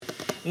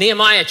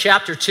Nehemiah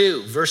chapter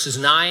 2, verses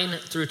 9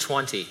 through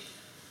 20.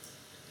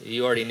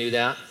 You already knew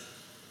that.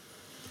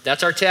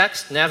 That's our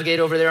text. Navigate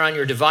over there on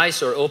your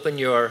device or open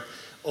your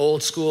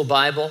old school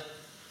Bible.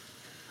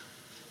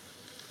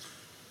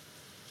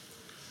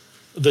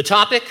 The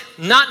topic,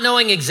 not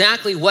knowing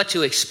exactly what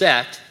to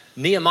expect,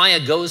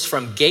 Nehemiah goes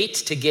from gate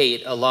to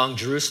gate along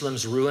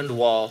Jerusalem's ruined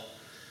wall.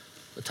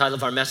 The title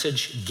of our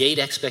message, Gate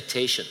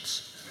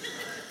Expectations.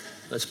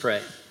 Let's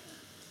pray.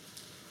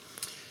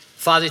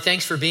 Father,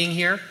 thanks for being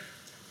here.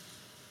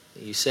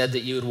 You said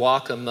that you would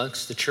walk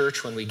amongst the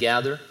church when we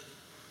gather.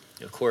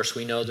 Of course,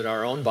 we know that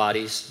our own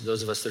bodies,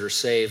 those of us that are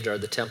saved, are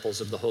the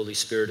temples of the Holy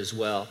Spirit as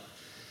well.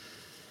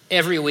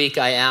 Every week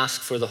I ask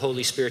for the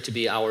Holy Spirit to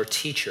be our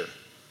teacher,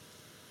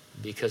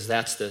 because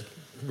that's the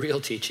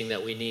real teaching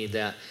that we need,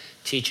 that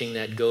teaching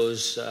that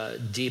goes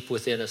deep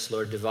within us,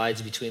 Lord,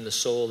 divides between the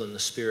soul and the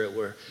spirit,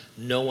 where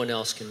no one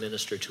else can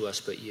minister to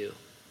us but you.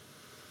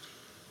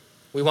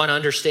 We want to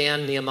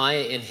understand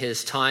Nehemiah in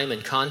his time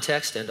and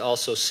context and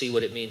also see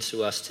what it means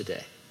to us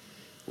today.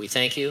 We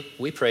thank you,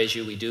 we praise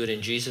you, we do it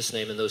in Jesus'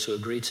 name, and those who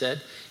agreed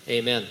said,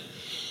 amen.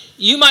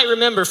 You might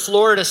remember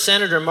Florida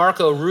Senator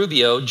Marco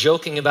Rubio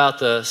joking about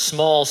the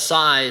small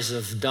size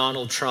of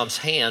Donald Trump's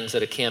hands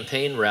at a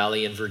campaign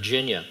rally in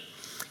Virginia.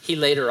 He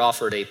later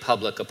offered a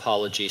public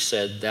apology,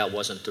 said that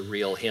wasn't the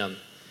real him.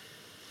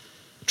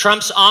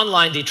 Trump's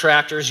online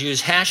detractors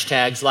use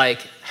hashtags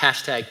like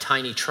hashtag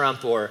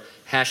 #TinyTrump or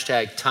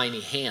hashtag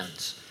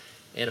 #TinyHands.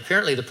 And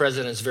apparently the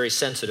president is very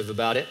sensitive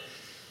about it.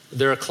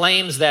 There are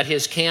claims that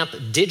his camp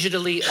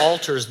digitally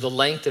alters the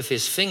length of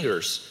his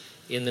fingers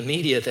in the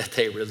media that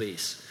they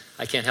release.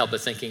 I can't help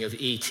but thinking of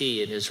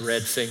E.T. and his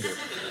red finger.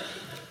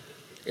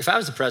 If I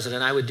was the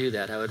president, I would do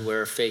that. I would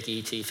wear a fake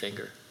E.T.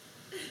 finger.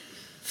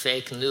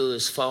 Fake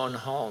news, phone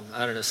home.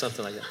 I don't know,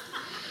 something like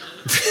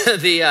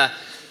that. The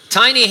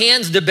Tiny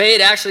Hands debate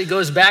actually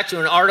goes back to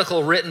an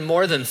article written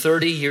more than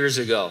 30 years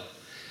ago.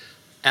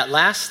 At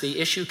last, the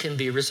issue can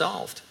be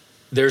resolved.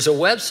 There's a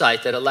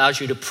website that allows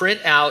you to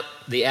print out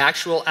the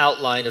actual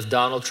outline of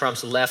Donald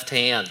Trump's left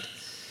hand.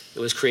 It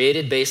was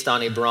created based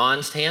on a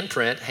bronzed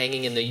handprint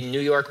hanging in the New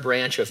York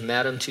branch of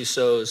Madame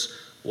Tussauds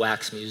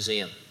Wax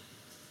Museum.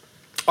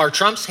 Are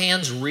Trump's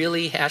hands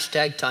really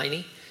hashtag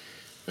tiny?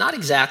 Not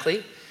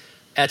exactly.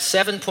 At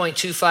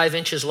 7.25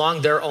 inches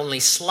long, they're only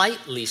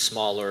slightly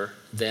smaller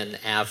than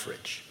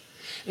average.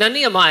 Now,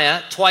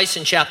 Nehemiah, twice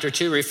in chapter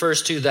 2,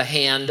 refers to the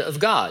hand of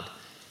God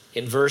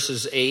in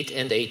verses 8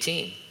 and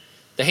 18.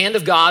 The hand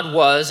of God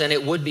was and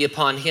it would be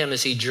upon him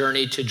as he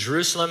journeyed to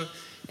Jerusalem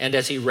and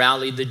as he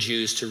rallied the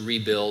Jews to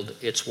rebuild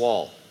its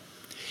wall.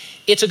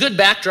 It's a good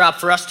backdrop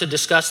for us to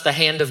discuss the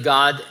hand of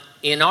God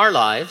in our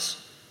lives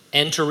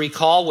and to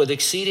recall with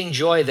exceeding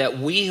joy that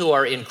we who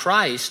are in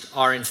Christ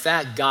are in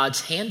fact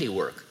God's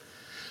handiwork.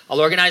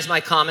 I'll organize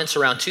my comments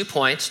around 2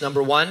 points.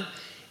 Number one,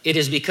 it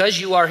is because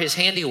you are his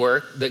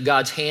handiwork that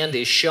God's hand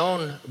is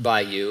shown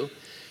by you.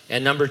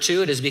 And number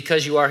two, it is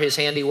because you are his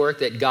handiwork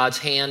that God's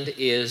hand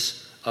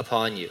is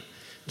upon you.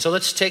 So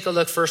let's take a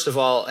look first of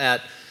all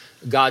at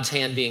God's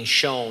hand being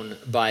shown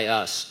by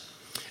us.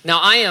 Now,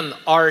 I am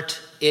art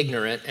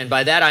ignorant, and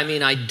by that I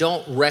mean I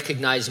don't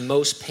recognize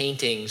most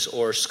paintings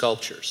or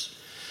sculptures.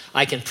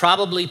 I can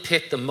probably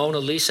pick the Mona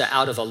Lisa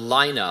out of a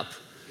lineup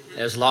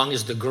as long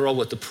as the girl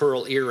with the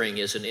pearl earring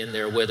isn't in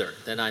there with her.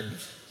 Then I'm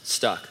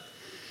stuck.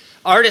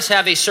 Artists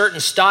have a certain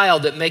style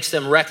that makes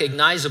them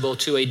recognizable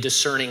to a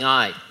discerning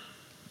eye.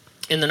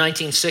 In the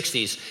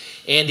 1960s,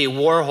 Andy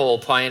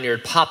Warhol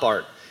pioneered pop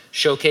art,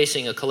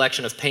 showcasing a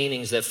collection of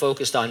paintings that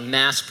focused on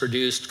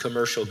mass-produced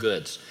commercial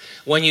goods.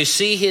 When you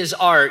see his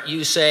art,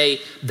 you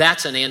say,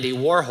 that's an Andy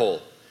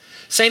Warhol.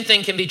 Same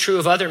thing can be true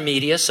of other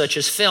media, such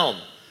as film.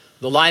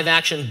 The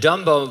live-action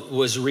Dumbo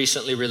was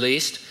recently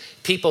released.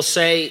 People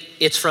say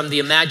it's from the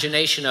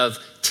imagination of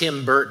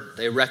Tim Burton.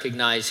 They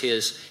recognize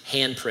his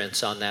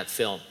handprints on that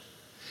film.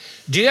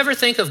 Do you ever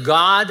think of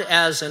God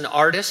as an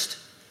artist?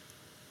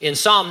 In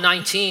Psalm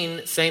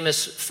 19,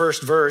 famous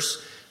first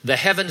verse, the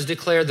heavens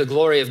declare the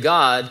glory of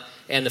God,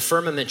 and the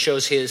firmament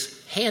shows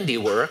his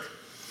handiwork.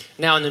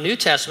 Now in the New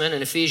Testament,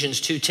 in Ephesians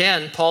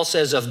 2:10, Paul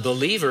says of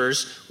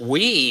believers,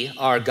 we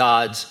are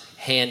God's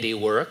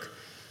handiwork.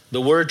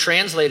 The word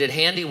translated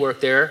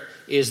handiwork there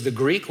is the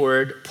Greek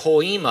word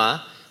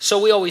poema, so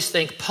we always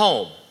think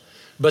poem.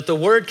 But the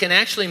word can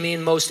actually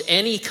mean most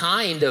any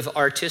kind of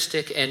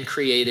artistic and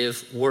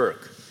creative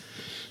work.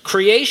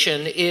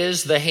 Creation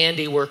is the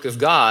handiwork of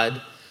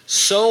God.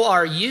 So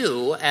are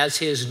you as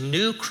his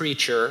new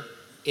creature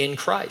in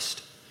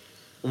Christ.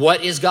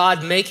 What is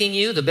God making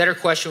you? The better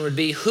question would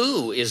be,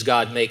 who is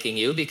God making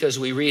you? Because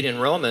we read in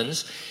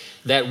Romans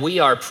that we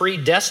are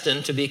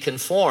predestined to be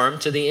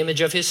conformed to the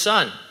image of his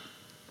Son,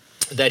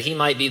 that he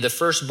might be the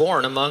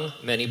firstborn among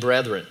many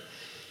brethren.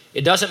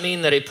 It doesn't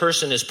mean that a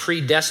person is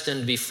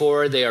predestined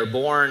before they are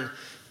born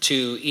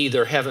to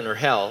either heaven or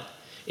hell.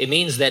 It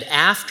means that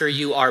after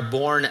you are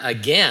born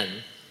again,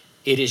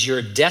 it is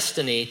your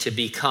destiny to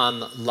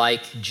become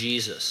like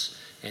Jesus.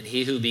 And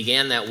he who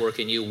began that work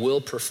in you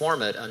will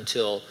perform it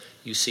until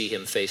you see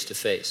him face to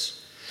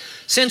face.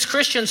 Since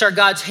Christians are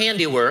God's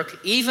handiwork,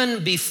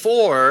 even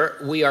before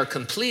we are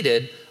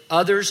completed,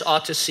 others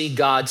ought to see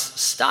God's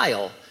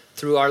style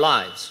through our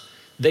lives.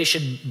 They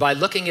should, by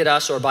looking at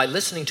us or by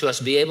listening to us,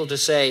 be able to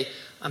say,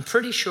 I'm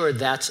pretty sure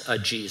that's a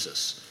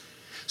Jesus.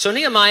 So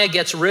Nehemiah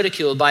gets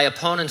ridiculed by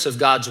opponents of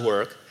God's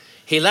work.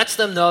 He lets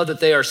them know that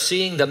they are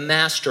seeing the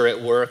master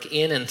at work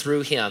in and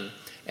through him,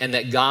 and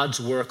that God's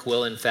work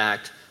will in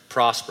fact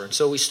prosper. And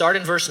so we start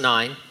in verse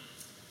 9.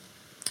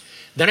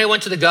 Then I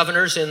went to the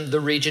governors in the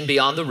region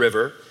beyond the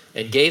river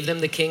and gave them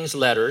the king's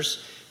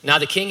letters. Now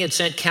the king had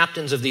sent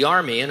captains of the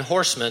army and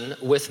horsemen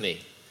with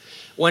me.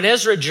 When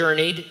Ezra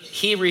journeyed,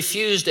 he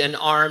refused an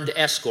armed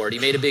escort. He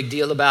made a big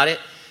deal about it.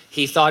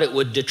 He thought it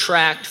would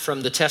detract from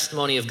the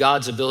testimony of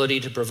God's ability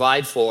to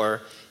provide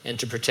for and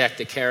to protect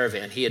the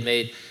caravan. He had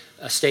made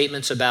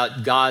statements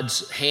about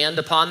God's hand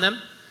upon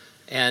them.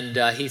 And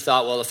he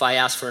thought, well, if I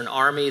ask for an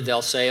army,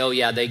 they'll say, oh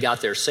yeah, they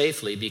got there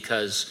safely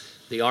because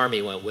the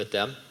army went with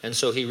them. And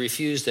so he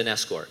refused an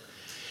escort.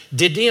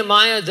 Did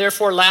Nehemiah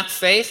therefore lack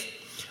faith?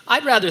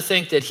 I'd rather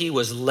think that he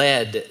was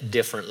led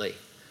differently.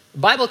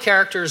 Bible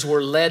characters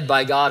were led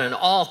by God in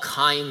all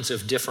kinds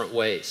of different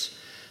ways.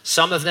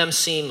 Some of them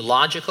seem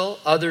logical,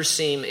 others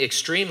seem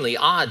extremely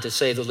odd, to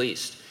say the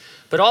least.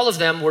 But all of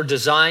them were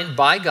designed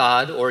by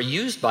God or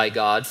used by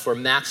God for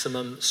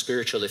maximum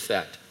spiritual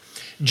effect.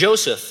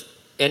 Joseph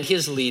and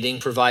his leading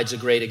provides a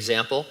great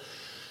example.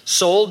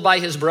 Sold by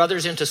his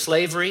brothers into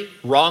slavery,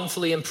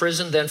 wrongfully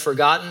imprisoned, then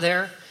forgotten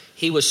there,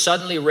 he was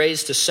suddenly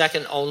raised to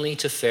second only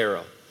to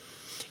Pharaoh.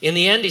 In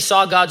the end, he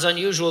saw God's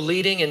unusual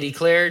leading and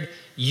declared,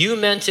 you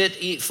meant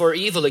it for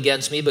evil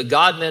against me, but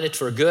God meant it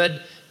for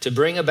good, to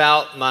bring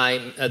about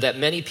that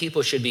many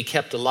people should be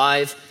kept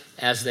alive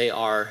as they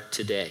are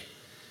today.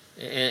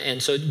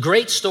 And so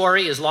great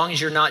story as long as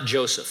you're not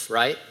Joseph,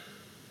 right?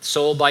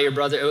 Sold by your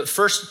brother,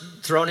 first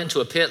thrown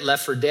into a pit,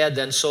 left for dead,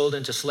 then sold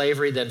into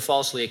slavery, then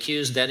falsely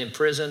accused, then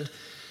imprisoned,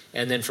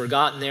 and then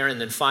forgotten there, and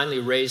then finally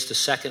raised to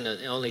second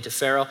only to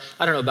Pharaoh.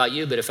 I don't know about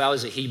you, but if I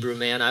was a Hebrew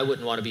man, I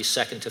wouldn't want to be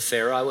second to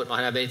Pharaoh. I wouldn't want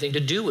to have anything to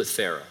do with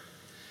Pharaoh.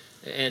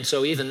 And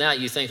so even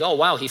that, you think, oh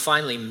wow, he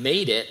finally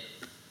made it.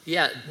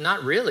 Yeah,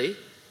 not really.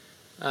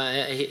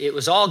 It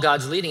was all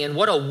God's leading, and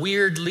what a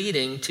weird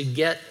leading to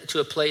get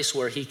to a place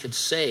where he could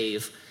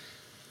save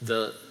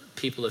the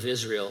people of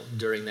Israel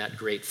during that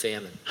great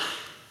famine.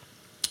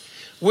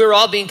 We're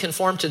all being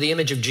conformed to the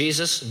image of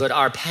Jesus, but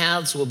our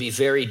paths will be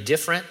very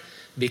different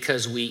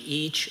because we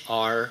each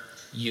are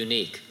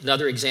unique.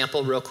 Another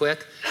example real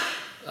quick,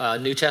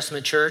 New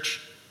Testament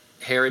church,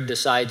 Herod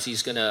decides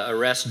he's going to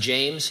arrest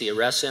James. He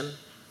arrests him,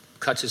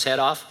 cuts his head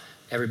off.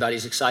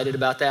 Everybody's excited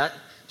about that.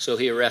 So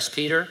he arrests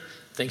Peter,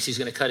 thinks he's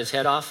going to cut his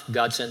head off.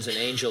 God sends an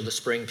angel to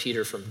spring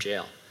Peter from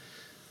jail.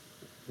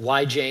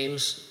 Why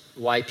James?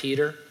 Why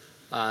Peter?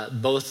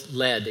 Both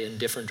led in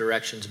different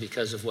directions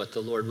because of what the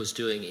Lord was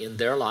doing in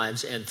their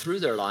lives and through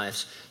their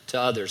lives to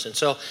others. And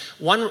so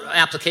one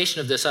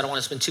application of this, I don't want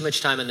to spend too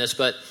much time on this,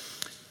 but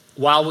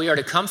while we are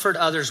to comfort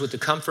others with the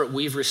comfort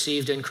we've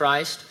received in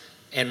Christ,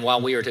 and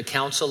while we are to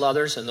counsel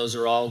others, and those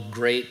are all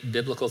great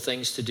biblical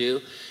things to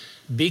do,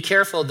 be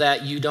careful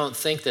that you don't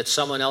think that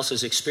someone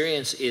else's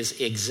experience is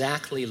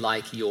exactly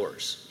like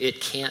yours.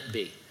 It can't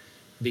be,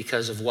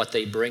 because of what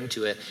they bring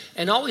to it.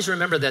 And always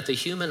remember that the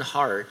human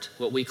heart,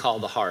 what we call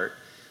the heart,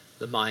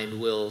 the mind,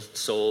 will,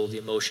 soul, the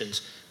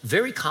emotions,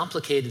 very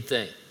complicated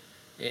thing.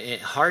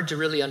 Hard to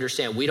really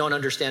understand. We don't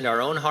understand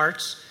our own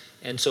hearts,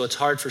 and so it's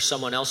hard for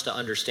someone else to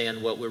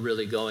understand what we're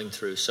really going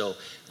through. So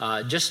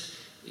just,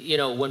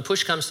 when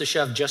push comes to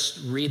shove, just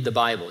read the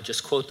Bible.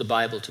 Just quote the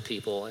Bible to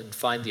people and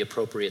find the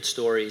appropriate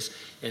stories,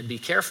 and be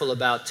careful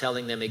about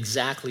telling them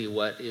exactly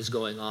what is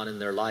going on in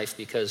their life,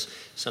 because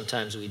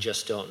sometimes we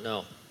just don't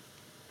know.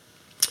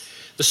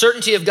 The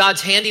certainty of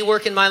God's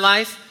handiwork in my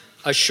life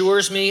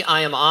assures me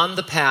I am on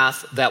the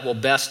path that will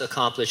best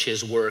accomplish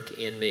his work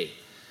in me.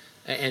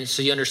 And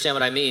so you understand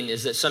what I mean,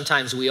 is that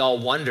sometimes we all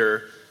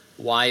wonder,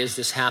 why is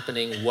this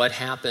happening? What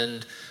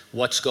happened?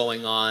 What's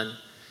going on?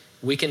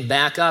 We can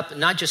back up,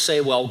 not just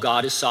say, well,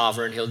 God is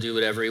sovereign, he'll do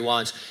whatever he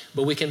wants,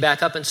 but we can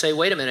back up and say,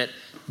 wait a minute,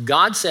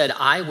 God said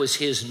I was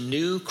his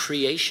new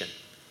creation.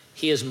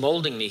 He is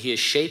molding me, he is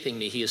shaping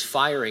me, he is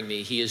firing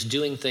me, he is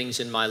doing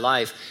things in my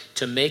life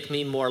to make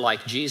me more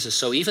like Jesus.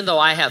 So even though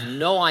I have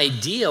no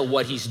idea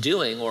what he's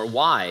doing or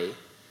why,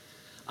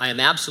 I am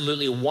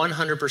absolutely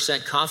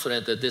 100%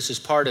 confident that this is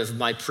part of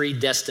my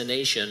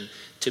predestination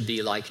to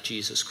be like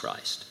Jesus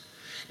Christ.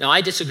 Now,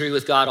 I disagree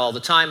with God all the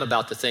time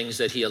about the things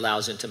that he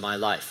allows into my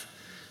life.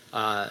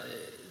 No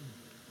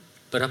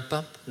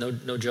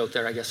joke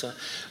there, I guess.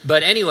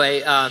 But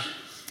anyway,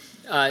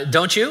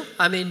 don't you?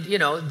 I mean,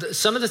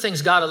 some of the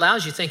things God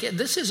allows, you think,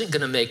 this isn't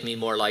going to make me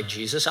more like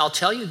Jesus. I'll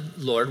tell you,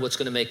 Lord, what's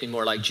going to make me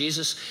more like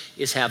Jesus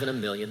is having $1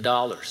 million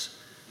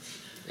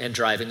and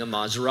driving a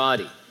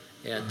Maserati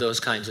and those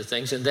kinds of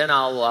things. And then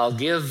I'll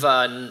give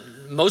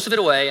most of it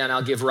away, and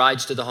I'll give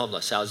rides to the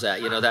homeless. How's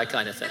that? That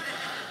kind of thing.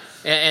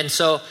 And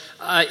so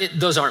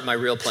those aren't my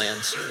real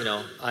plans.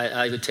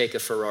 I would take a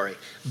Ferrari.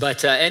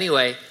 But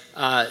anyway,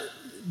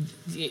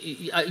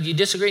 You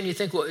disagree and you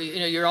think, well,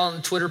 you're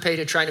on Twitter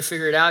page trying to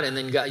figure it out, and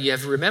then you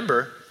have to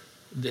remember,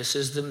 this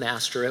is the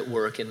master at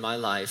work in my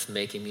life,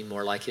 making me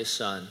more like his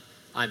son.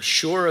 I'm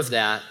sure of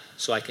that,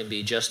 so I can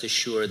be just as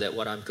sure that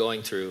what I'm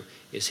going through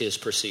is his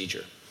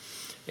procedure.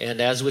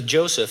 And as with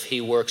Joseph, he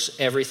works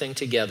everything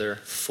together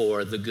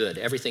for the good.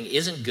 Everything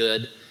isn't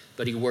good,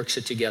 but he works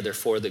it together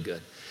for the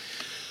good.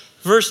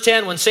 Verse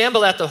 10, when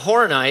Sanballat the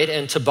Horonite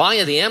and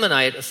Tobiah the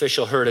Ammonite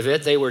official heard of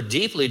it, they were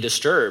deeply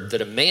disturbed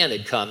that a man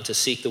had come to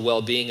seek the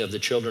well-being of the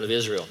children of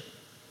Israel.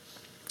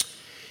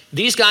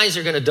 These guys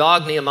are going to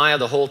dog Nehemiah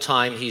the whole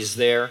time he's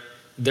there.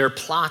 Their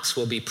plots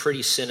will be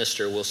pretty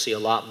sinister. We'll see a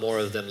lot more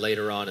of them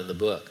later on in the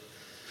book.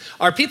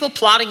 Are people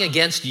plotting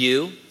against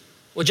you?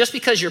 Well, just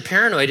because you're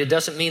paranoid, it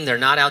doesn't mean they're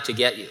not out to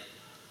get you.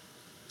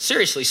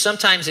 Seriously,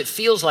 sometimes it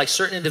feels like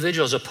certain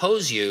individuals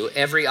oppose you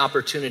every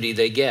opportunity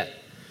they get.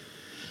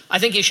 I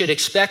think you should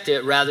expect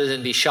it rather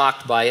than be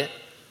shocked by it.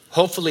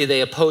 Hopefully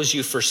they oppose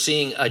you for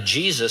seeing a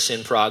Jesus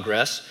in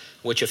progress,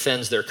 which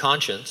offends their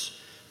conscience.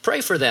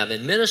 Pray for them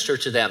and minister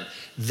to them.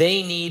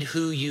 They need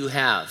who you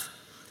have.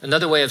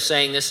 Another way of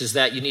saying this is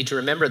that you need to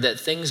remember that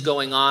things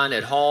going on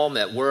at home,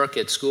 at work,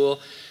 at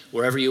school,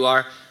 wherever you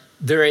are,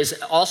 there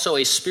is also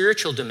a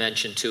spiritual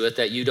dimension to it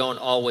that you don't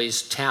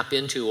always tap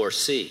into or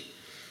see.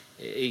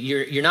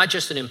 You're not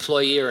just an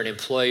employee or an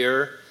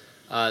employer.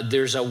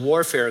 There's a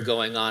warfare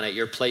going on at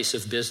your place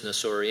of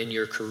business or in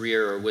your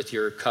career or with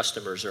your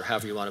customers or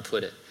however you want to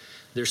put it.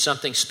 There's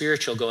something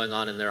spiritual going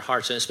on in their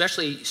hearts. And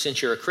especially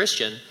since you're a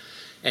Christian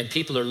and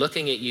people are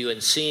looking at you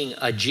and seeing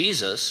a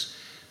Jesus,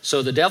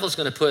 so the devil's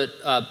going to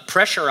put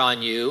pressure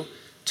on you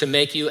to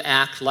make you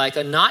act like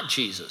a not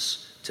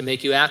Jesus, to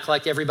make you act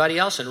like everybody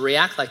else and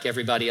react like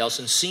everybody else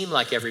and seem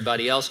like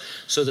everybody else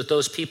so that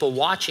those people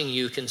watching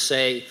you can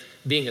say,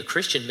 being a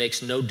Christian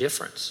makes no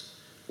difference.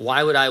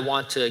 Why would I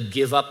want to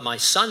give up my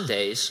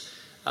Sundays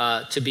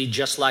to be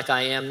just like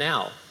I am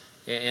now?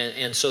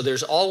 And so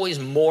there's always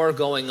more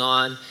going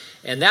on,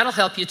 and that'll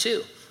help you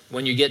too.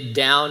 When you get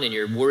down and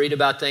you're worried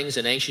about things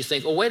and anxious, you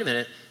think, oh, wait a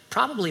minute,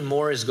 probably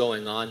more is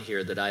going on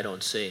here that I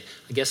don't see.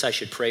 I guess I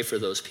should pray for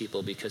those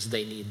people because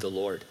they need the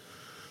Lord.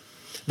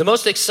 The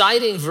most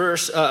exciting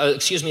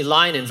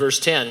line in verse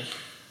 10,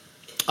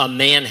 a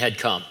man had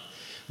come.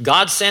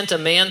 God sent a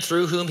man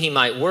through whom he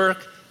might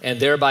work and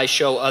thereby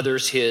show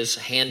others his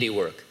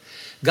handiwork.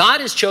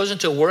 God has chosen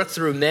to work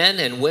through men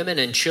and women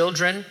and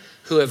children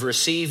who have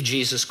received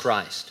Jesus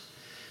Christ.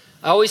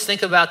 I always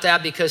think about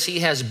that because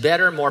he has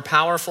better, more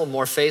powerful,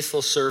 more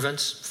faithful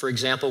servants. For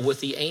example, with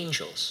the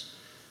angels,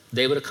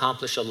 they would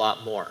accomplish a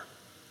lot more.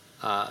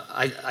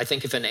 I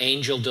think if an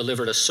angel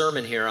delivered a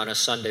sermon here on a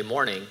Sunday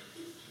morning,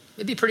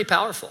 it'd be pretty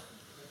powerful.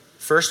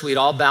 First, we'd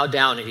all bow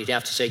down and he'd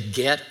have to say,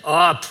 get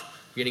up,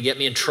 you're going to get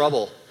me in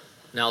trouble.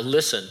 Now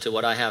listen to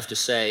what I have to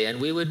say.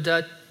 And we would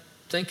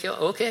think,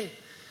 okay,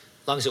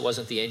 as long as it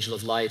wasn't the angel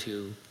of light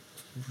who,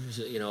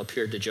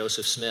 appeared to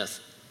Joseph Smith.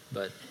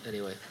 But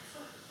anyway.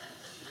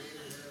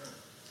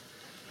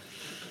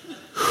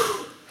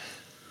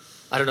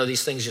 I don't know,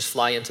 these things just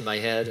fly into my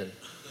head. And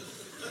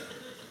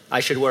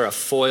I should wear a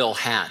foil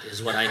hat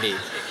is what I need.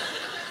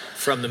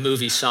 From the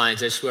movie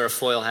Signs, I just wear a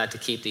foil hat to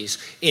keep these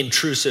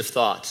intrusive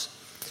thoughts.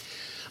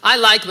 I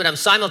like, but I'm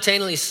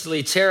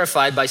simultaneously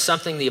terrified by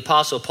something the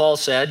Apostle Paul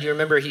said. You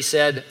remember he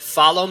said,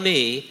 follow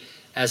me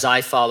as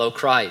I follow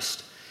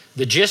Christ.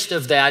 The gist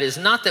of that is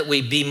not that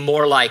we be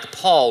more like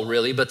Paul,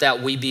 really, but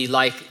that we be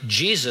like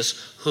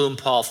Jesus, whom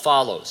Paul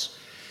follows.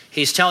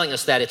 He's telling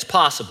us that it's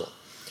possible.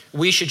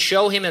 We should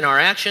show him in our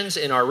actions,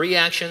 in our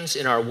reactions,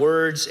 in our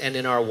words, and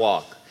in our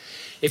walk.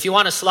 If you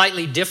want a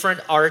slightly different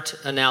art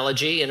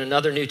analogy, in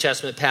another New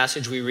Testament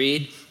passage we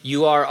read,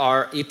 you are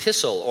our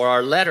epistle or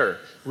our letter,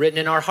 written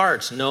in our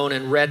hearts, known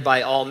and read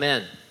by all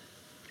men.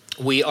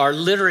 We are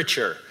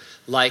literature,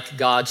 like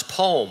God's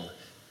poem,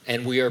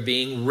 and we are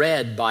being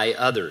read by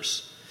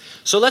others.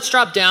 So let's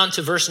drop down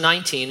to verse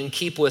 19 and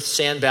keep with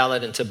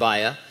Sanballat and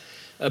Tobiah.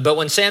 But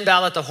when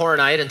Sanballat the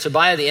Horonite and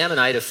Tobiah the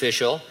Ammonite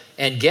official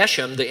and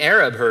Geshem the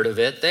Arab heard of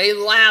it, they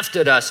laughed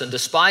at us and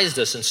despised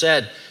us and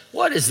said,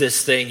 what is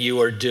this thing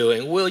you are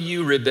doing? Will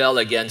you rebel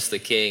against the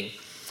king?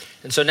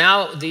 And so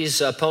now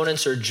these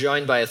opponents are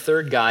joined by a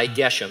third guy,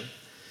 Geshem.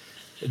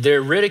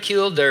 They're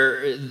ridiculed,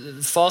 they're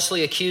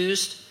falsely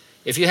accused.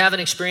 If you haven't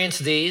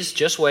experienced these,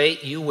 just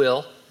wait, you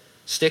will.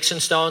 Sticks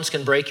and stones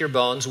can break your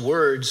bones.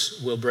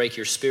 Words will break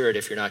your spirit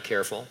if you're not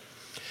careful.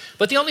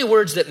 But the only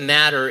words that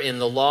matter in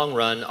the long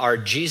run are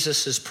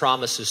Jesus'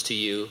 promises to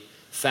you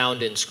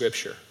found in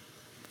Scripture.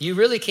 You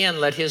really can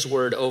let his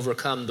word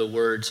overcome the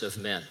words of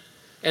men.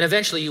 And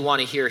eventually you want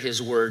to hear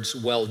his words,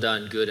 well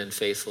done, good and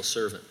faithful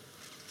servant.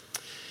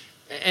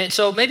 And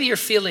so maybe you're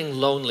feeling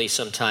lonely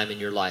sometime in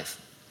your life.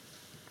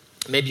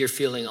 Maybe you're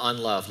feeling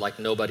unloved, like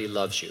nobody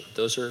loves you.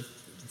 Those are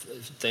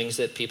things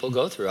that people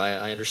go through.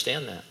 I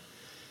understand that.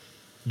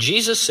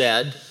 Jesus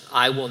said,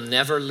 I will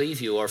never leave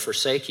you or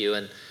forsake you.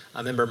 And I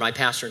remember my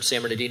pastor in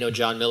San Bernardino,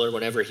 John Miller,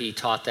 whenever he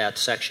taught that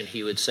section,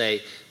 he would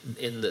say,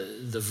 in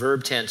the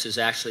verb tense is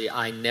actually,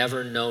 I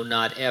never, no,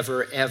 not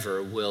ever,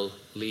 ever will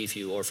leave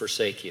you or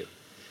forsake you.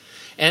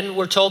 And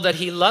we're told that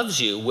he loves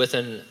you with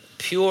an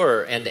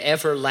pure and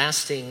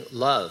everlasting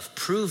love,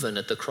 proven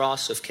at the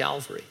cross of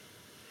Calvary.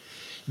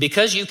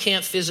 Because you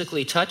can't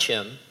physically touch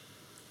him,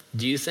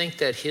 do you think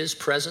that his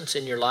presence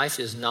in your life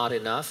is not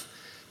enough?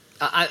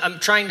 I'm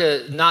trying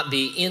to not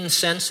be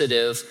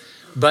insensitive,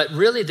 but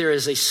really there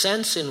is a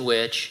sense in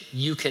which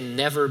you can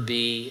never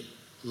be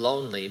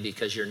lonely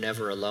because you're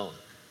never alone.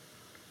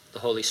 The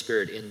Holy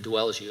Spirit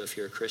indwells you if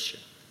you're a Christian.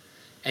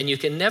 And you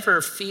can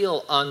never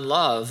feel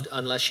unloved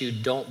unless you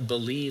don't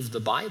believe the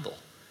Bible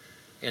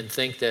and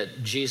think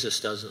that Jesus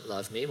doesn't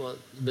love me. Well,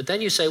 but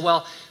then you say,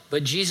 well,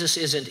 but Jesus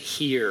isn't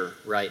here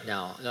right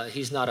now.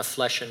 He's not a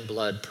flesh and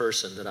blood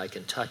person that I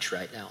can touch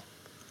right now.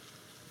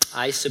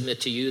 I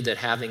submit to you that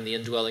having the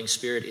indwelling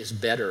Spirit is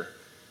better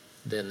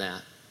than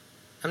that.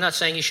 I'm not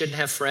saying you shouldn't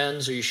have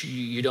friends or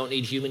you don't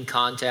need human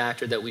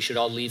contact or that we should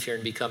all leave here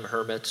and become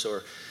hermits,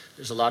 or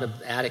there's a lot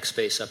of attic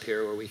space up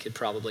here where we could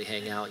probably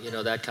hang out,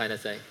 that kind of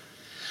thing.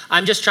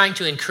 I'm just trying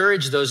to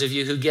encourage those of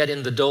you who get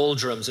in the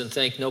doldrums and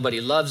think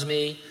nobody loves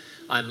me,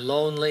 I'm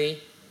lonely.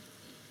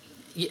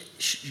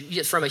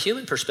 From a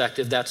human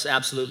perspective, that's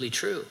absolutely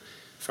true.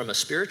 From a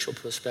spiritual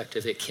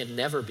perspective, it can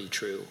never be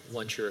true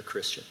once you're a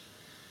Christian.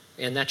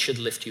 And that should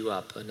lift you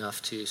up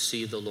enough to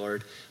see the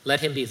Lord. Let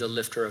him be the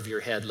lifter of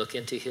your head. Look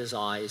into his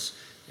eyes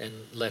and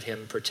let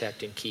him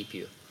protect and keep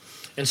you.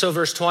 And so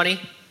verse 20,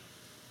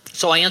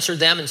 so I answered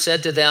them and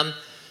said to them,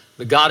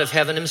 the God of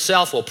heaven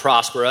himself will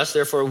prosper us.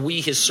 Therefore we,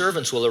 his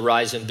servants, will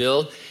arise and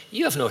build.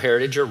 You have no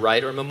heritage or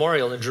right or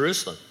memorial in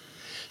Jerusalem.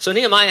 So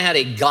Nehemiah had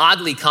a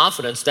godly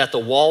confidence that the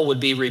wall would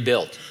be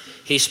rebuilt.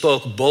 He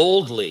spoke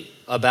boldly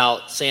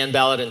about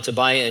Sanballat and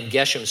Tobiah and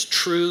Geshem's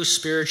true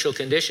spiritual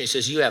condition. He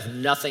says, you have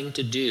nothing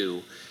to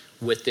do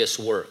with this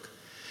work.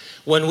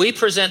 When we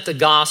present the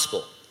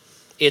gospel,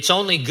 it's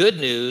only good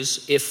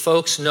news if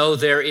folks know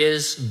there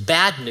is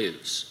bad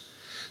news.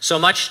 So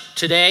much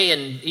today,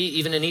 and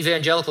even in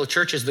evangelical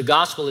churches, the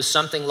gospel is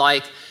something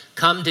like,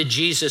 come to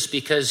Jesus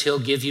because he'll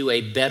give you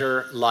a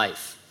better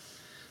life.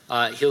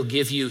 He'll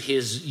give you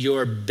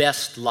your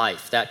best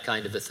life, that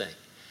kind of a thing.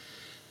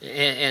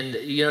 And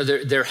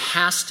there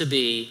has to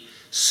be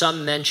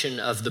some mention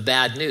of the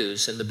bad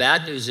news. And the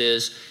bad news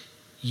is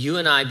you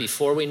and I,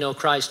 before we know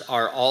Christ,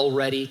 are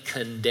already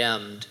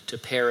condemned to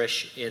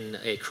perish in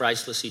a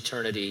Christless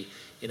eternity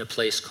in a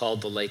place called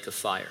the lake of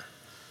fire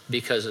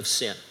because of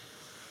sin.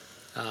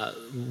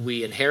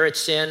 We inherit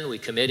sin. We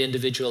commit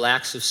individual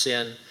acts of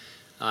sin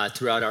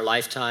throughout our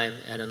lifetime.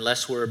 And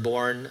unless we're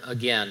born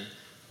again,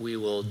 we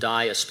will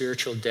die a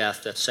spiritual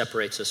death that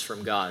separates us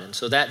from God. And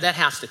so that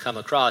has to come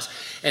across.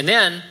 And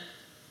then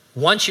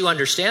once you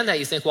understand that,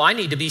 you think, well, I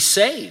need to be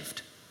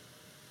saved.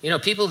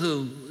 People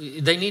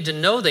they need to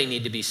know they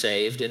need to be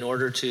saved in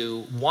order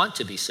to want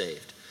to be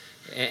saved.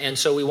 And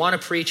so we want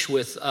to preach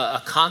with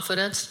a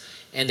confidence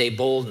and a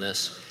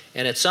boldness.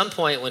 And at some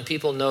point, when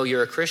people know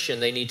you're a Christian,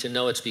 they need to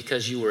know it's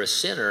because you were a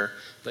sinner,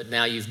 but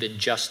now you've been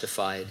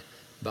justified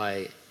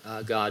by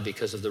God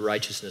because of the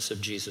righteousness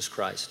of Jesus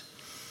Christ.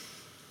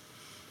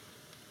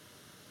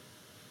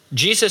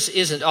 Jesus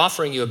isn't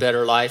offering you a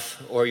better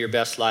life or your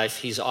best life.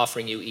 He's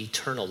offering you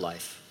eternal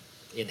life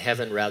in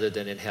heaven rather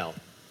than in hell.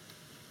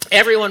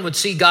 Everyone would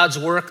see God's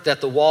work,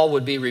 that the wall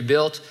would be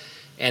rebuilt,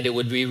 and it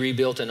would be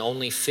rebuilt in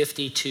only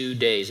 52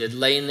 days. It had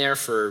lain there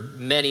for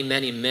many,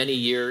 many, many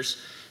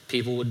years.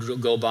 People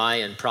would go by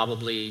and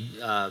probably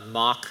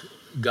mock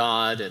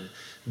God and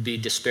be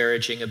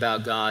disparaging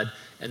about God.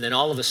 And then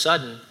all of a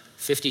sudden,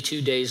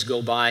 52 days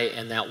go by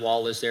and that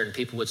wall is there, and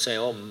people would say,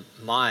 oh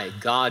my,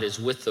 God is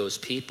with those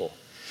people.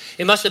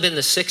 It must have been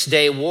the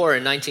 6-Day War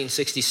in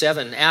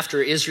 1967.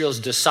 After Israel's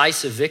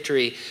decisive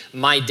victory,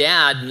 my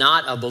dad,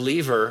 not a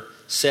believer,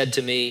 said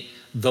to me,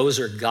 those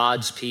are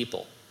God's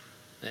people.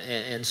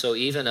 And so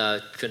even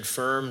a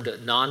confirmed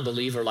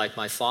non-believer like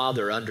my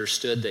father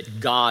understood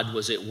that God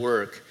was at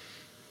work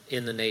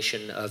in the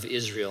nation of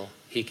Israel.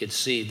 He could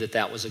see that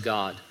that was a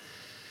God.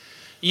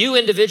 You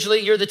individually,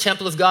 you're the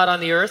temple of God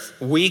on the earth.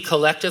 We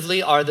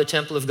collectively are the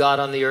temple of God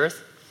on the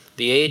earth.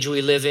 The age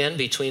we live in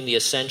between the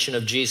ascension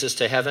of Jesus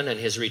to heaven and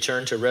his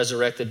return to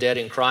resurrect the dead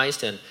in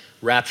Christ and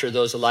rapture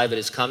those alive at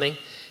his coming,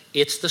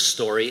 it's the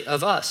story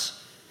of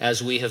us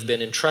as we have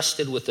been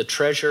entrusted with the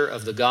treasure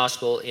of the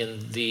gospel in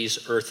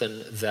these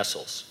earthen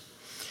vessels.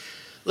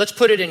 Let's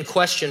put it in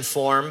question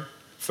form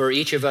for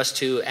each of us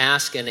to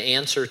ask and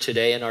answer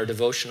today in our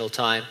devotional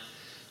time.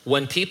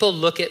 When people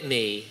look at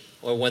me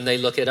or when they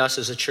look at us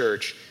as a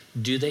church,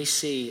 do they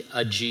see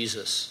a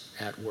Jesus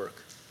at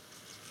work?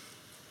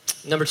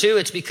 Number 2,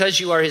 it's because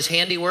you are his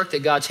handiwork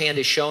that God's hand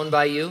is shown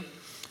by you.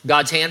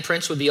 God's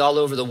handprints would be all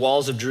over the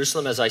walls of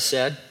Jerusalem, as I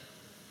said.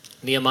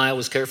 Nehemiah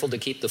was careful to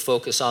keep the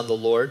focus on the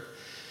Lord.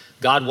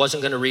 God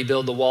wasn't going to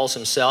rebuild the walls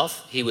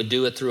himself. He would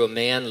do it through a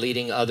man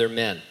leading other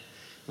men.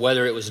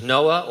 Whether it was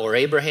Noah or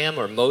Abraham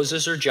or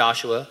Moses or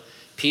Joshua,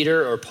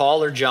 Peter or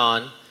Paul or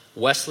John,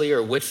 Wesley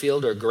or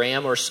Whitfield or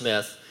Graham or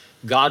Smith,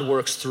 God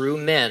works through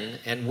men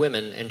and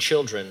women and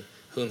children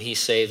whom he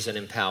saves and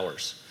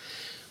empowers.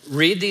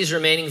 Read these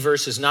remaining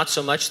verses, not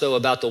so much though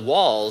about the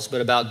walls,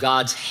 but about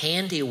God's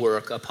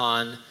handiwork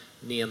upon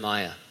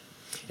Nehemiah.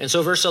 And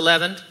so verse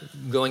 11,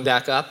 going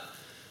back up,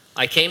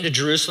 I came to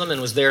Jerusalem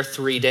and was there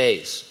 3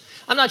 days.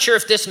 I'm not sure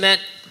if this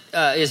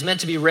is meant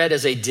to be read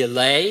as a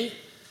delay,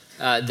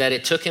 that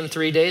it took him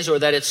 3 days, or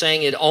that it's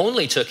saying it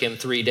only took him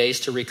 3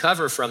 days to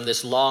recover from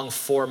this long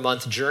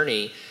 4-month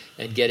journey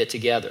and get it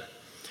together.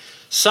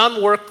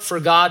 Some work for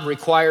God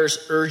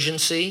requires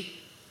urgency.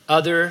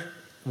 Other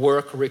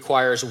work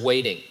requires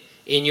waiting.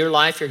 In your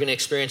life, you're going to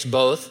experience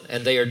both,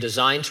 and they are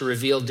designed to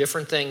reveal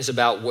different things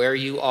about where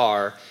you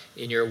are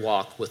in your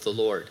walk with the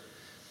Lord.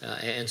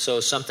 And so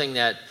something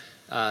that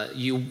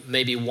you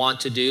maybe want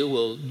to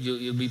do,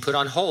 you'll be put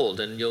on hold,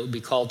 and you'll be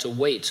called to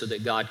wait so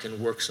that God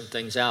can work some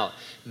things out.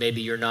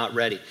 Maybe you're not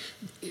ready.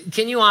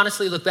 Can you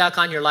honestly look back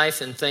on your life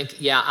and think,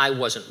 yeah, I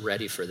wasn't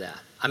ready for that?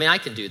 I mean, I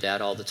can do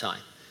that all the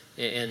time.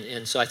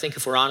 And so I think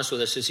if we're honest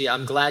with us,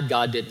 I'm glad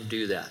God didn't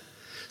do that.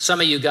 Some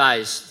of you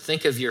guys,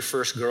 think of your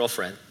first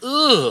girlfriend.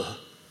 Ugh.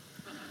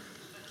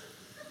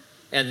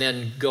 And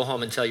then go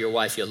home and tell your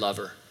wife you love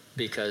her,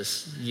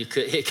 because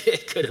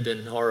it could have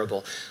been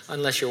horrible.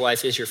 Unless your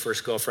wife is your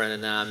first girlfriend,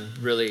 and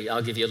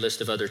I'll give you a list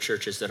of other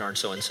churches that aren't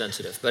so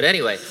insensitive. But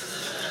anyway.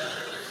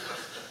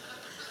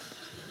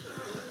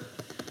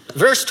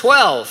 Verse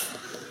 12.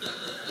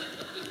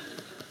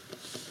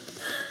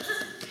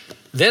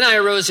 Then I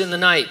arose in the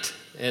night,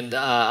 and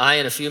I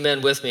and a few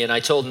men with me, and I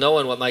told no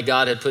one what my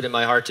God had put in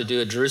my heart to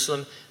do at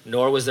Jerusalem,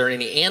 nor was there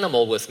any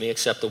animal with me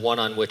except the one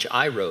on which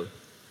I rode.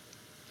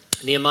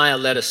 Nehemiah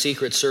led a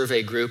secret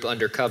survey group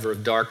under cover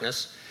of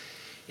darkness.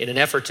 In an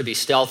effort to be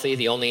stealthy,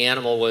 the only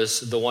animal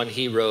was the one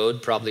he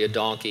rode, probably a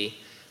donkey,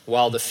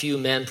 while the few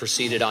men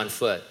proceeded on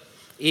foot.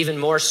 Even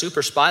more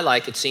super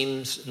spy-like, it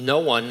seems no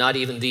one, not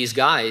even these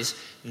guys,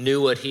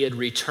 knew what he had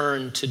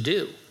returned to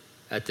do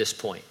at this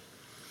point.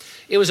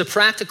 It was a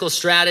practical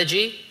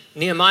strategy.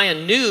 Nehemiah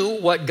knew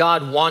what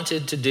God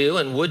wanted to do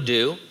and would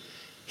do.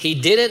 He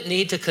didn't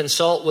need to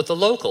consult with the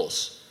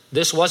locals.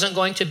 This wasn't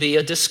going to be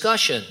a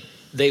discussion.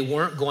 They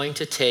weren't going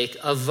to take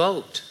a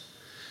vote.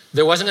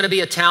 There wasn't going to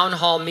be a town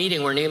hall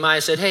meeting where Nehemiah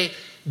said, hey,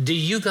 do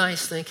you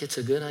guys think it's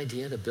a good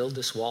idea to build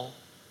this wall?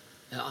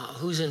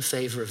 Who's in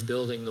favor of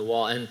building the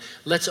wall? And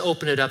let's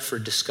open it up for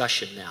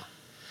discussion now.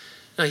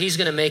 Now, he's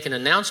going to make an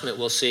announcement.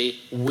 We'll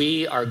see,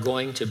 we are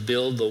going to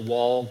build the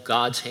wall.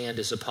 God's hand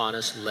is upon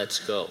us.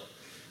 Let's go.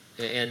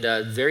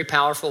 And very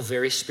powerful,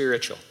 very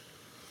spiritual.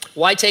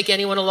 Why take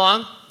anyone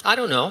along? I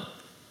don't know.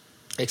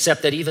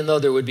 Except that even though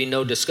there would be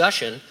no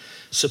discussion,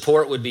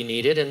 support would be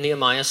needed, and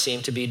Nehemiah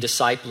seemed to be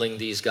discipling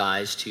these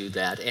guys to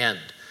that end.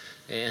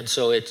 And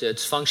so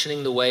it's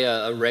functioning the way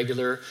a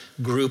regular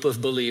group of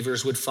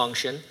believers would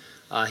function.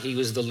 He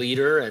was the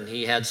leader, and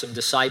he had some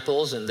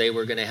disciples, and they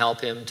were going to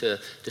help him to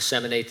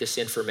disseminate this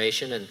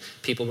information, and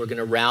people were going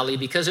to rally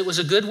because it was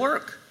a good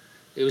work.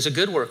 It was a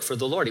good work for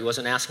the Lord. He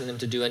wasn't asking them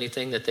to do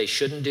anything that they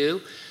shouldn't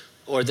do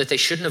or that they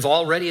shouldn't have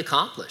already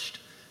accomplished.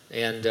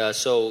 And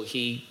so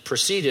he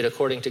proceeded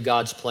according to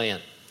God's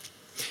plan.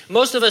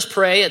 Most of us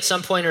pray at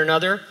some point or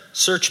another,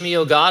 search me,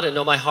 O God, and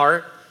know my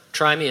heart.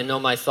 Try me and know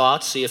my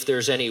thoughts. See if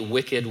there's any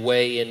wicked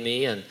way in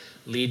me and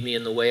lead me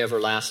in the way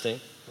everlasting.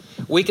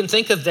 We can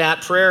think of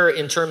that prayer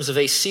in terms of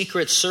a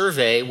secret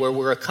survey where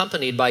we're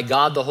accompanied by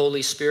God the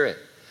Holy Spirit.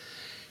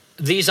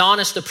 These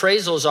honest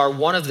appraisals are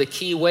one of the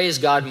key ways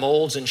God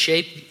molds and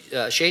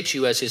shapes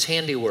you as his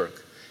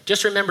handiwork.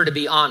 Just remember to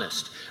be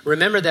honest.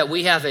 Remember that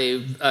we have a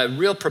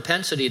real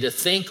propensity to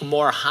think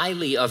more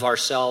highly of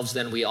ourselves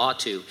than we ought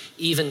to,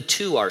 even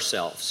to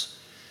ourselves.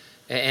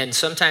 And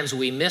sometimes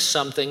we miss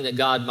something that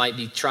God might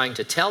be trying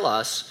to tell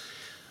us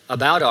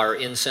about our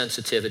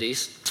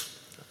insensitivities.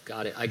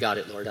 I got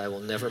it, Lord. I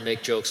will never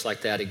make jokes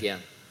like that again.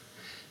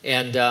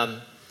 And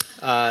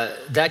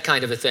that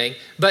kind of a thing.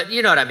 But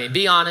you know what I mean.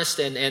 Be honest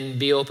and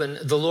be open.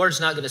 The Lord's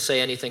not going to say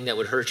anything that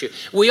would hurt you.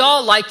 We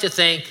all like to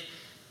think,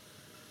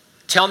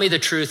 tell me the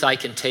truth, I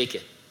can take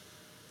it.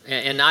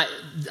 And I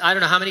don't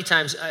know how many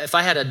times, if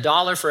I had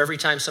 $1 for every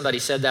time somebody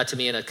said that to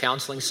me in a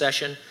counseling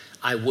session,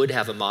 I would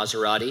have a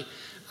Maserati.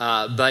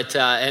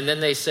 And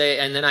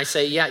then I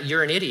say, yeah,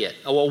 you're an idiot.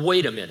 Oh, well,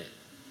 wait a minute.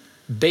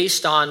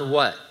 Based on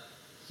what?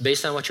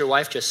 Based on what your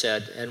wife just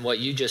said and what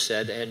you just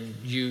said and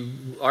you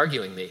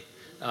arguing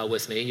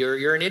with me,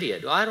 you're an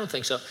idiot. Well, I don't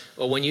think so.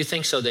 Well, when you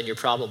think so, then your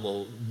problem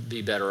will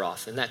be better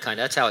off. And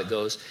that's how it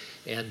goes.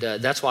 And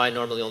that's why I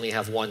normally only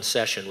have one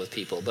session with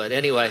people. But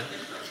anyway,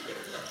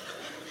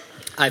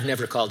 I've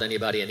never called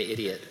anybody an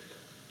idiot.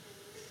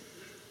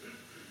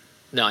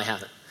 No, I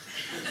haven't.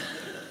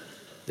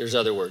 There's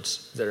other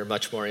words that are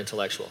much more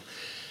intellectual.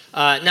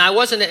 Now, I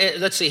wasn't,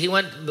 let's see, he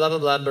went blah, blah,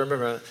 blah, blah, blah,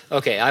 blah.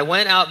 Okay, I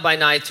went out by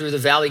night through the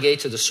valley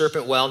gate to the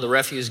serpent well and the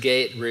refuse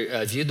gate,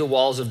 viewed the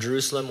walls of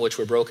Jerusalem, which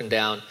were broken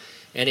down,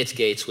 and its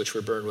gates, which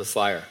were burned with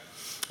fire.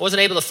 I wasn't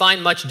able to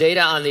find much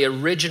data on the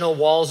original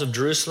walls of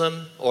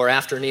Jerusalem or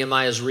after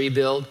Nehemiah's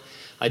rebuild.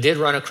 I did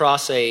run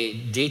across a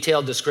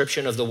detailed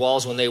description of the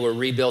walls when they were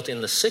rebuilt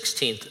in the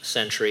 16th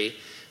century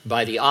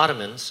by the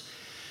Ottomans.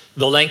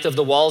 The length of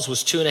the walls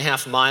was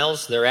 2.5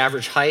 miles. Their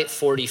average height,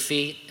 40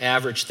 feet.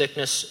 Average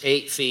thickness,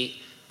 8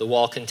 feet. The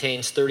wall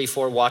contains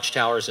 34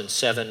 watchtowers and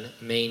 7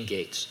 main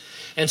gates.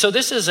 And so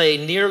this is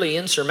a nearly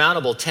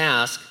insurmountable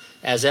task,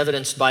 as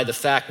evidenced by the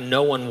fact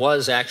no one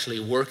was actually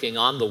working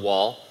on the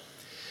wall.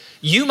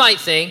 You might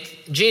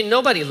think, Gene,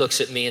 nobody looks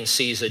at me and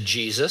sees a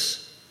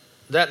Jesus.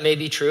 That may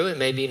be true, it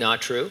may be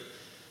not true.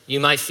 You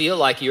might feel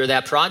like you're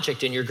that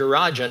project in your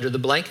garage under the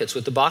blankets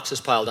with the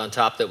boxes piled on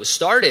top that was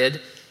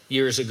started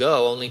years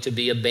ago only to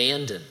be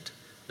abandoned.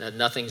 That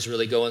nothing's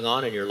really going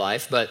on in your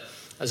life. But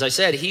as I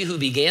said, he who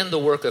began the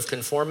work of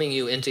conforming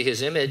you into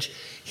his image,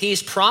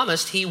 he's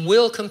promised he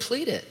will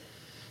complete it.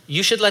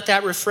 You should let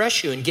that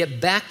refresh you and get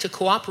back to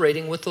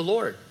cooperating with the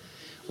Lord.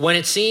 When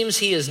it seems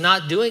he is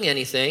not doing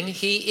anything,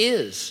 he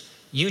is.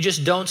 You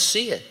just don't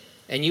see it,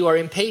 and you are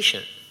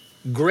impatient.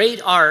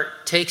 Great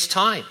art takes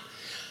time.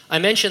 I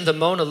mentioned the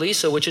Mona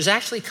Lisa, which is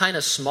actually kind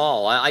of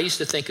small. I used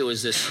to think it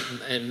was this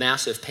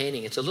massive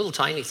painting. It's a little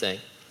tiny thing.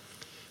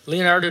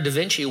 Leonardo da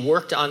Vinci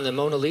worked on the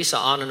Mona Lisa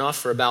on and off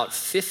for about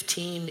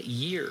 15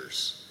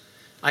 years.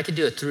 I could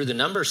do it through the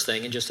numbers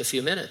thing in just a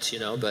few minutes,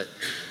 but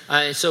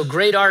so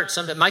great art.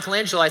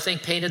 Michelangelo, I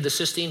think, painted the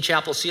Sistine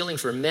Chapel ceiling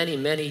for many,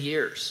 many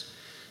years.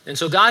 And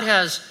so God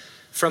has,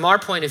 from our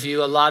point of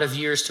view, a lot of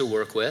years to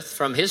work with.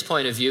 From his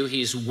point of view,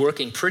 he's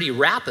working pretty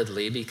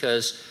rapidly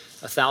because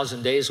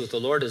 1,000 days with the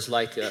Lord is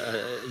like,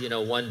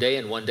 1 day,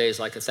 and 1 day is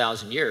like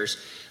 1,000 years.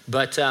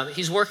 But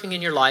he's working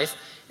in your life,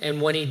 and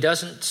when you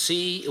don't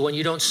see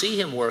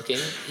him working,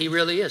 he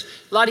really is.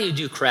 A lot of you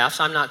do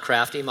crafts. I'm not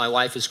crafty. My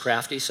wife is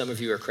crafty. Some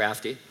of you are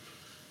crafty.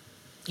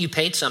 You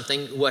paint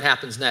something, what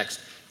happens next?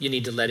 You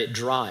need to let it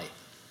dry.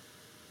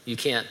 You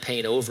can't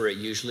paint over it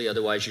usually,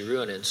 otherwise you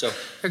ruin it. And so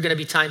there are going to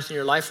be times in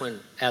your life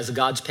when, as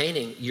God's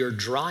painting, you're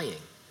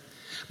drying.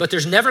 But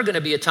there's never going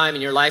to be a time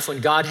in your life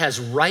when God has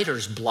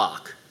writer's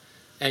block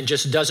and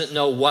just doesn't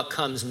know what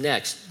comes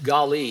next.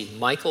 Golly,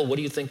 Michael, what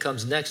do you think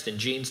comes next in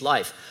Gene's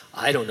life?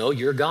 I don't know,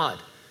 you're God.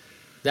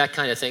 That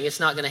kind of thing. It's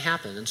not going to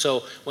happen. And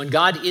so when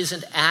God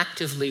isn't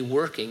actively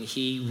working,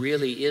 he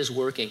really is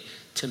working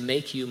to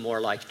make you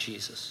more like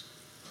Jesus.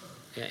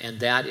 And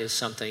that is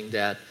something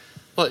that,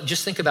 well,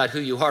 just think about who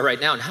you are right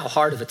now and how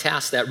hard of a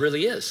task that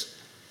really is.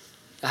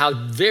 How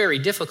very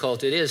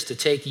difficult it is to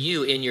take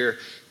you in your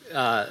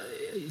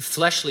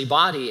fleshly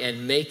body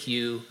and make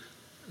you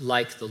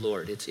like the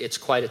Lord. It's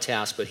quite a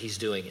task, but he's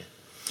doing it.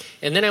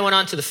 And then I went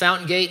on to the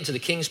fountain gate and to the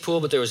king's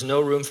pool, but there was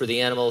no room for the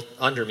animal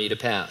under me to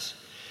pass.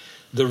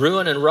 The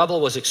ruin and rubble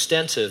was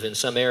extensive in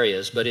some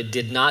areas, but it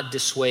did not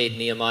dissuade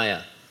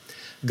Nehemiah.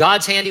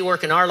 God's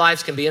handiwork in our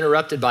lives can be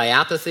interrupted by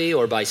apathy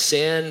or by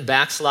sin,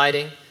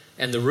 backsliding,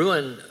 and the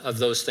ruin of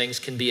those things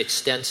can be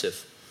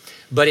extensive.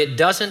 But it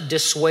doesn't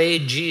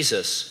dissuade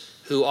Jesus,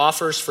 who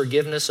offers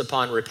forgiveness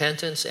upon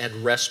repentance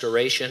and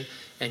restoration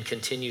and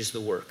continues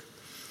the work.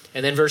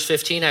 And then verse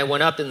 15, I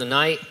went up in the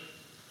night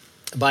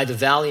by the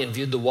valley and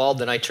viewed the wall.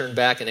 Then I turned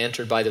back and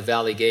entered by the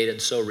valley gate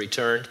and so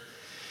returned.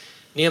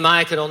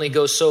 Nehemiah could only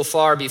go so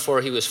far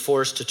before he was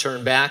forced to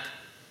turn back.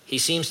 He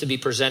seems to be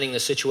presenting the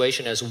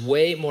situation as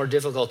way more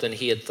difficult than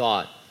he had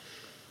thought.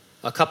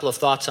 A couple of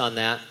thoughts on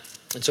that.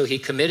 And so he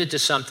committed to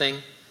something,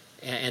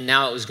 and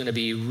now it was going to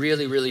be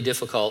really, really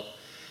difficult.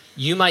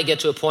 You might get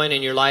to a point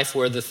in your life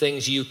where the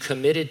things you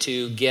committed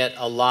to get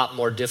a lot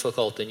more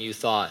difficult than you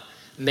thought.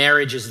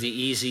 Marriage is the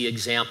easy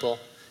example.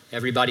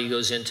 Everybody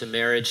goes into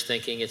marriage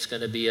thinking it's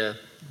going to be a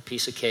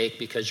piece of cake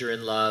because you're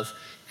in love,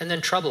 and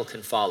then trouble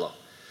can follow.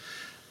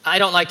 I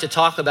don't like to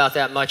talk about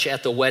that much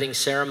at the wedding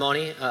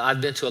ceremony.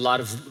 I've been to a lot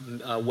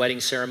of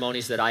wedding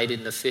ceremonies that I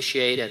didn't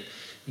officiate, and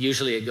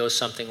usually it goes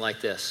something like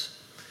this.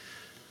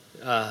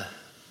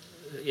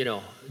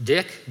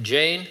 Dick,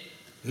 Jane,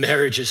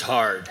 marriage is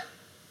hard.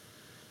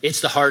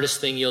 It's the hardest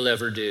thing you'll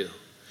ever do.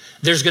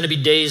 There's going to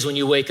be days when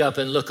you wake up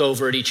and look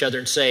over at each other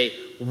and say,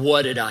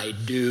 what did I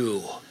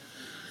do?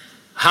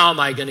 How am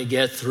I going to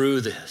get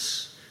through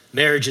this?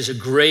 Marriage is a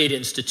great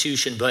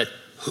institution, but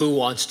who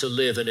wants to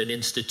live in an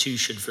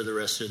institution for the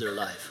rest of their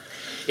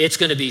life? It's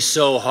going to be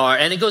so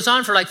hard. And it goes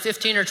on for like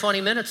 15 or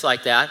 20 minutes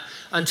like that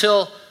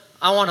until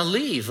I want to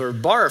leave or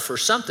barf or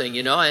something,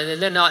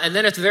 and then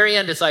at the very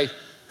end it's like,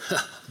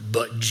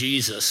 but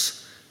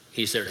Jesus,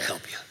 he's there to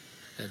help you.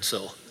 And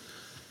so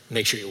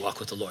make sure you walk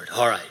with the Lord.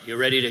 All right, you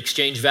ready to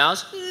exchange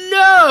vows?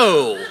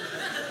 No!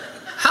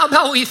 How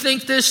about we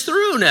think this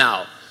through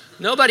now?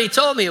 Nobody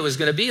told me it was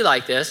going to be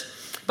like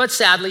this, but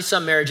sadly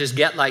some marriages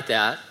get like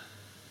that.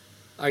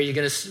 Are you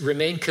going to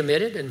remain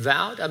committed and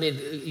vowed? I mean,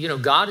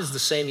 God is the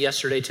same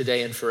yesterday,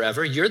 today, and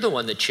forever. You're the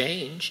one that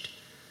changed.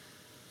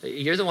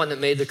 You're the one that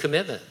made the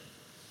commitment.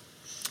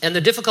 And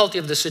the difficulty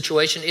of the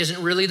situation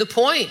isn't really the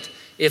point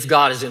if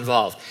God is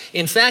involved.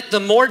 In fact,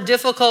 the more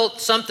difficult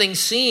something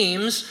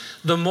seems,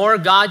 the more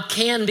God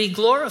can be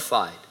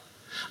glorified.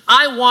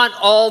 I want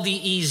all the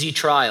easy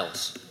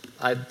trials.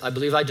 I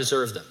believe I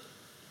deserve them.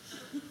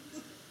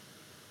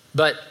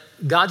 But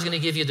God's going to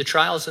give you the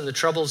trials and the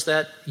troubles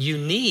that you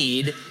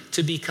need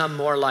to become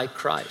more like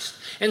Christ.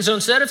 And so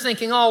instead of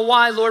thinking, oh,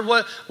 why, Lord,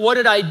 what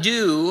did I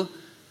do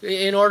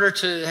in order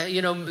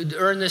to,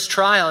 earn this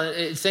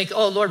trial? Think,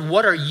 oh, Lord,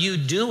 what are you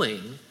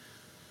doing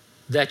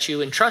that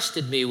you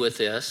entrusted me with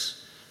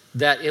this?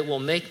 that it will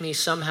make me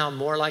somehow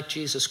more like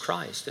Jesus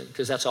Christ,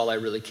 because that's all I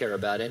really care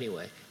about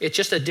anyway. It's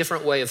just a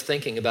different way of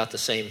thinking about the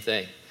same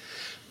thing.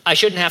 I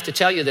shouldn't have to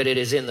tell you that it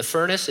is in the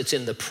furnace, it's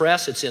in the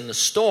press, it's in the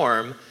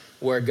storm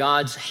where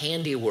God's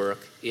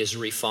handiwork is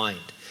refined.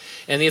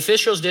 And the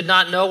officials did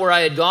not know where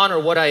I had gone or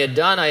what I had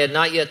done. I had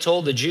not yet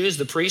told the Jews,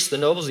 the priests, the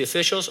nobles, the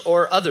officials,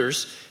 or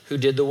others who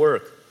did the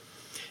work.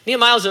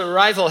 Nehemiah's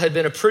arrival had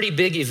been a pretty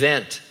big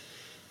event.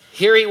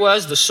 Here he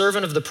was, the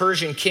servant of the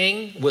Persian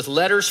king, with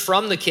letters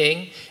from the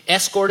king,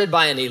 escorted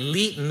by an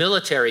elite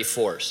military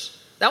force.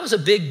 That was a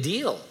big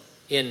deal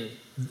in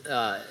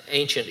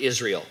ancient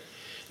Israel.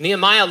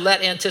 Nehemiah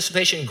let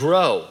anticipation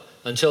grow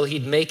until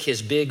he'd make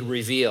his big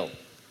reveal.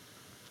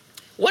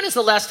 When is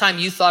the last time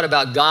you thought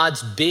about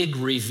God's big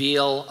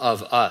reveal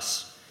of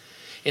us?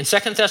 In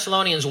 2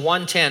 Thessalonians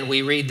 1:10,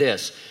 we read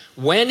this: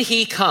 when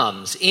he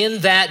comes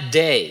in that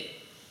day,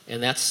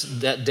 and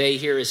that day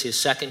here is his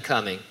second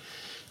coming,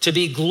 to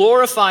be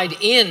glorified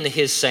in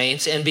his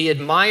saints and be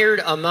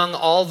admired among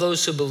all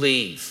those who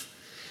believe.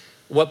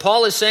 What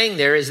Paul is saying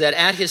there is that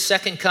at his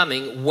second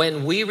coming,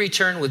 when we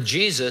return with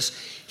Jesus,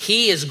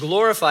 he is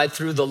glorified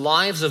through the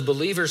lives of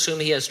believers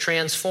whom he has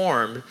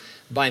transformed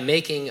by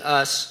making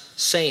us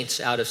saints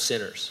out of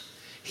sinners.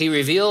 He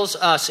reveals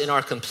us in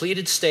our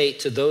completed state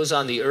to those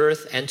on the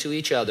earth and to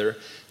each other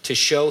to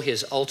show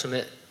his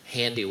ultimate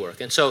handiwork.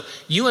 And so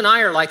you and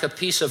I are like a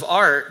piece of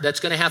art that's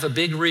going to have a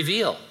big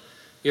reveal.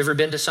 You ever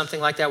been to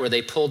something like that where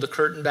they pull the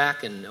curtain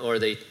back or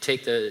they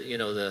take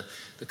the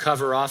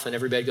cover off and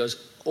everybody goes,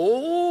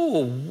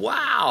 "Oh,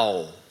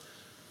 wow.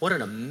 What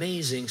an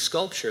amazing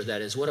sculpture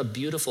that is. What a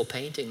beautiful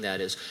painting that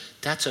is."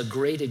 That's a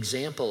great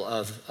example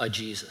of a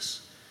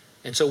Jesus.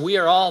 And so we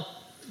are all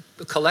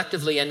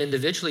collectively and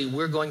individually,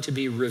 we're going to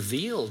be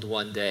revealed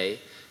one day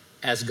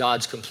as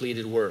God's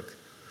completed work.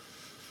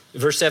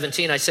 Verse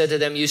 17, I said to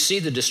them, you see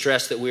the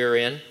distress that we are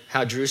in,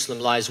 how Jerusalem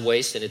lies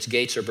waste and its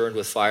gates are burned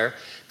with fire.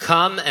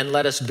 Come and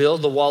let us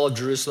build the wall of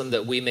Jerusalem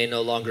that we may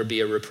no longer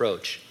be a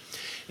reproach.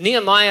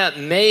 Nehemiah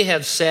may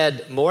have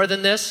said more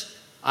than this.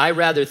 I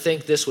rather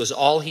think this was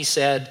all he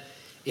said.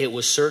 It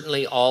was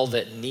certainly all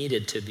that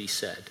needed to be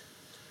said.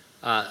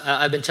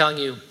 I've been telling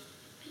you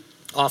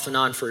off and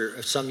on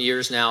for some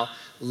years now,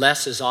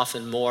 less is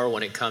often more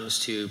when it comes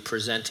to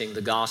presenting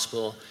the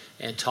gospel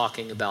and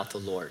talking about the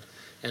Lord.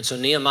 And so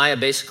Nehemiah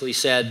basically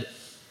said,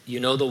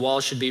 you know the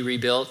walls should be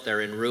rebuilt.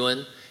 They're in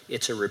ruin.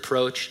 It's a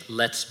reproach.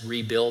 Let's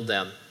rebuild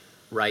them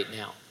right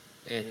now.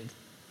 And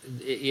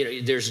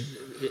he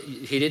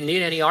didn't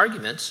need any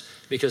arguments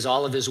because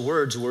all of his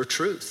words were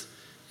truth.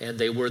 And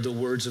they were the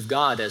words of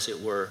God, as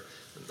it were,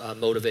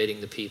 motivating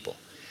the people.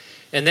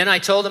 And then I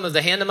told them of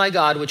the hand of my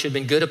God, which had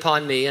been good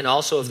upon me, and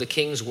also of the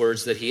king's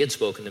words that he had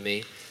spoken to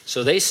me.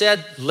 So they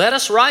said, let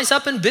us rise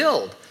up and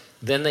build.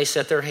 Then they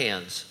set their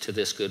hands to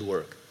this good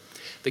work.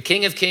 The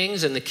King of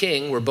Kings and the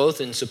king were both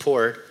in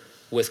support,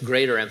 with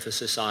greater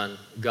emphasis on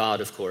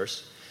God, of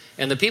course.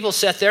 And the people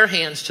set their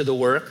hands to the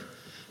work.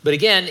 But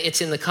again,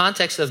 it's in the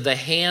context of the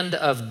hand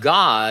of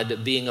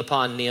God being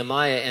upon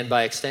Nehemiah and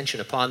by extension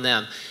upon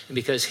them. And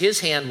because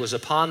his hand was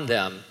upon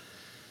them,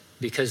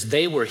 because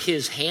they were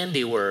his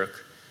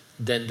handiwork,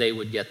 then they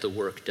would get the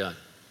work done.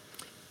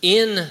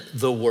 In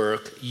the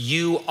work,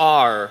 you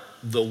are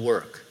the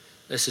work.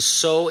 This is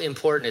so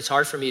important. It's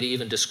hard for me to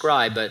even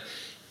describe, but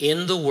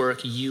in the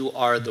work, you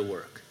are the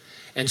work.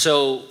 And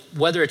so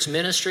whether it's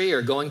ministry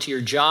or going to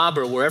your job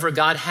or wherever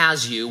God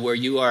has you, where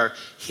you are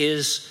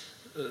his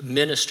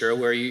minister,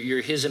 where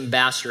you're his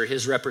ambassador,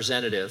 his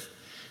representative,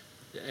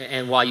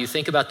 and while you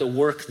think about the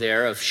work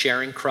there of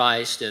sharing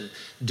Christ and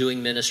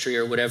doing ministry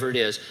or whatever it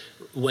is,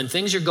 when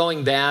things are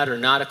going bad or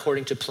not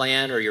according to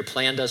plan or your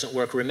plan doesn't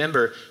work,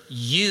 remember,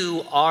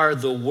 you are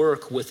the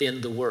work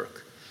within the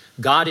work.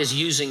 God is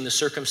using the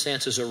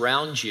circumstances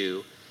around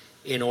you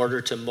in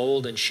order to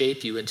mold and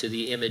shape you into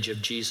the image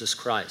of Jesus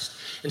Christ.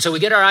 And so we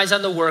get our eyes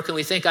on the work and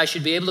we think I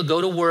should be able to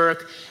go to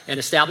work and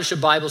establish a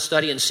Bible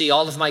study and see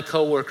all of my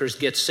coworkers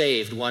get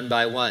saved one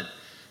by one.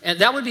 And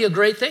that would be a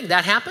great thing.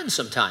 That happens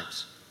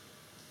sometimes.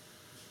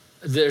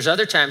 There's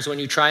other times when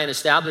you try and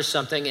establish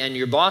something and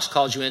your boss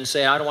calls you in and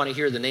say, I don't want to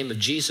hear the name of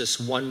Jesus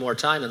one more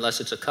time unless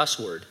it's a cuss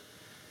word.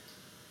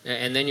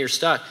 And then you're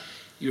stuck.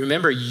 You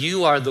remember,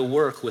 you are the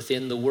work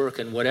within the work,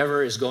 and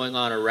whatever is going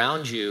on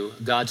around you,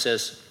 God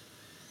says,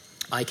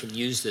 I can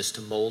use this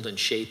to mold and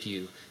shape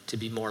you to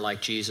be more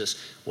like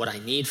Jesus. What I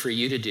need for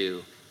you to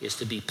do is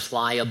to be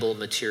pliable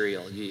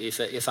material.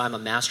 If I'm a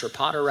master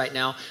potter right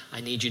now, I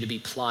need you to be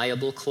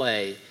pliable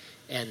clay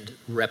and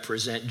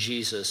represent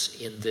Jesus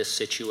in this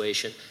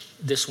situation.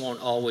 This won't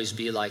always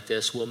be like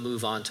this. We'll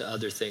move on to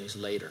other things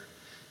later.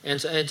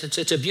 And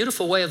it's a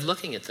beautiful way of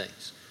looking at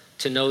things,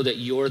 to know that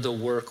you're the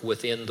work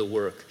within the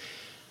work.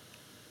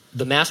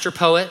 The master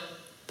poet,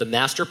 the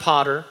master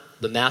potter,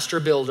 the master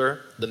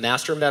builder, the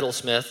master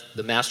metalsmith,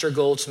 the master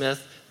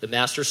goldsmith, the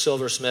master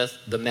silversmith,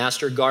 the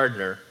master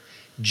gardener,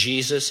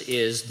 Jesus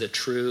is the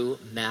true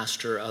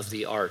master of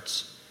the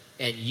arts.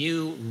 And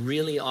you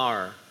really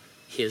are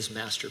his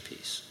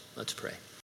masterpiece. Let's pray.